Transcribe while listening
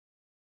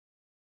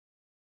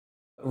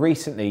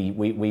Recently,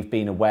 we've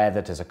been aware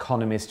that as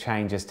economies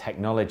change, as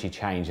technology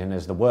change, and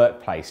as the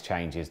workplace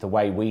changes, the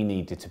way we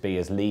needed to be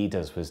as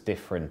leaders was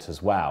different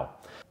as well.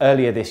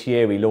 Earlier this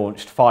year, we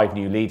launched 5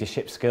 new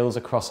leadership skills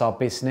across our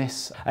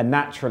business, and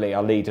naturally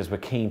our leaders were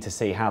keen to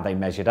see how they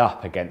measured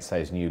up against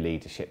those new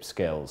leadership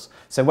skills.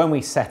 So when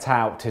we set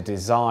out to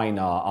design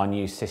our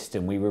new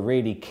system, we were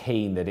really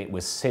keen that it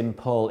was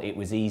simple, it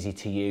was easy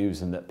to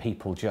use, and that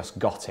people just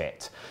got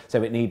it.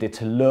 So it needed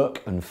to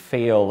look and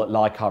feel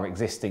like our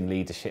existing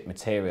leadership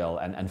material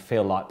and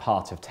feel like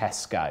part of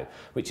Tesco,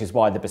 which is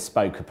why the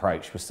bespoke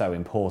approach was so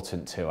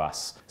important to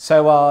us.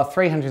 So our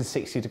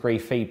 360-degree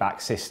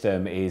feedback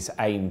system is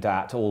aimed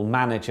at all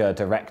manager,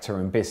 director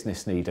and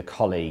business leader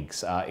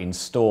colleagues in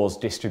stores,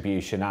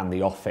 distribution and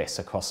the office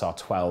across our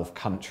 12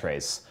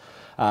 countries.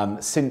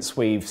 Since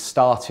we've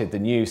started the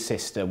new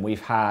system,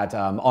 we've had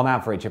on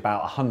average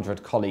about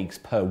 100 colleagues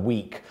per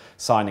week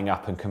signing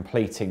up and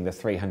completing the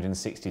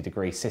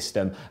 360-degree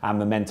system, and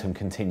momentum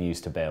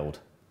continues to build.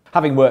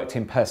 Having worked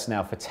in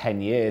personnel for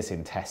 10 years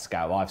in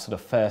Tesco, I've sort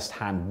of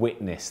first-hand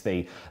witnessed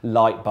the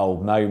light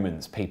bulb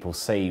moments people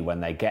see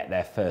when they get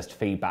their first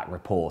feedback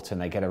report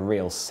and they get a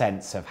real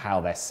sense of how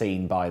they're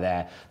seen by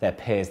their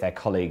peers, their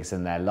colleagues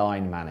and their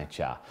line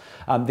manager.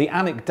 The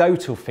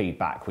anecdotal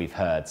feedback we've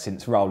heard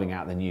since rolling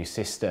out the new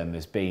system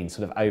has been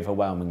sort of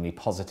overwhelmingly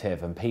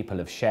positive, and people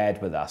have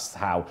shared with us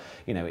how,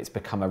 you know, it's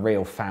become a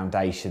real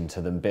foundation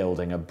to them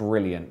building a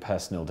brilliant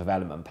personal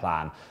development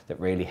plan that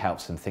really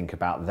helps them think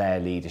about their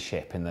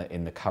leadership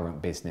in the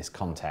current business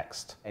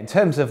context. In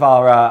terms of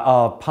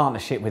our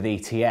partnership with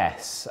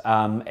ETS,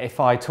 if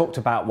I talked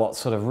about what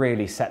sort of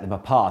really set them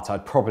apart,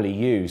 I'd probably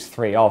use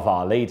 3 of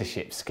our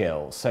leadership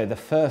skills. So the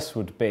first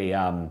would be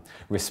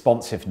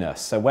responsiveness.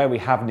 So where we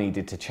have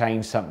needed to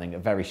change something at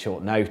very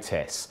short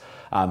notice,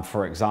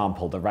 for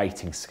example, the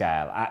rating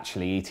scale,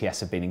 actually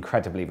ETS have been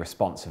incredibly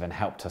responsive and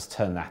helped us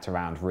turn that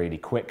around really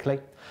quickly.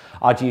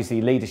 I'd use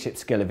the leadership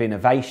skill of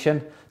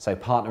innovation, so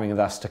partnering with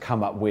us to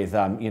come up with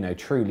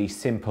truly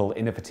simple,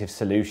 innovative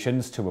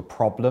solutions to a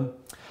problem.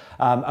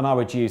 And I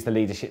would use the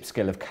leadership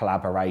skill of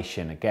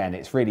collaboration. Again,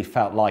 it's really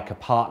felt like a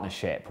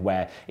partnership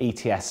where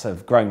ETS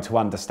have grown to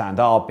understand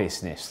our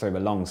business through a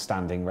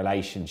long-standing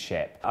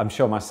relationship. I'm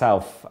sure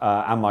myself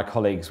and my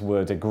colleagues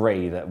would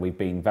agree that we've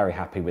been very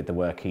happy with the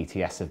work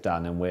ETS have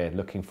done, and we're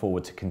looking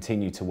forward to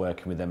continue to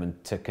working with them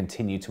and to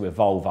continue to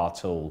evolve our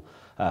tool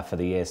for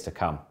the years to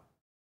come.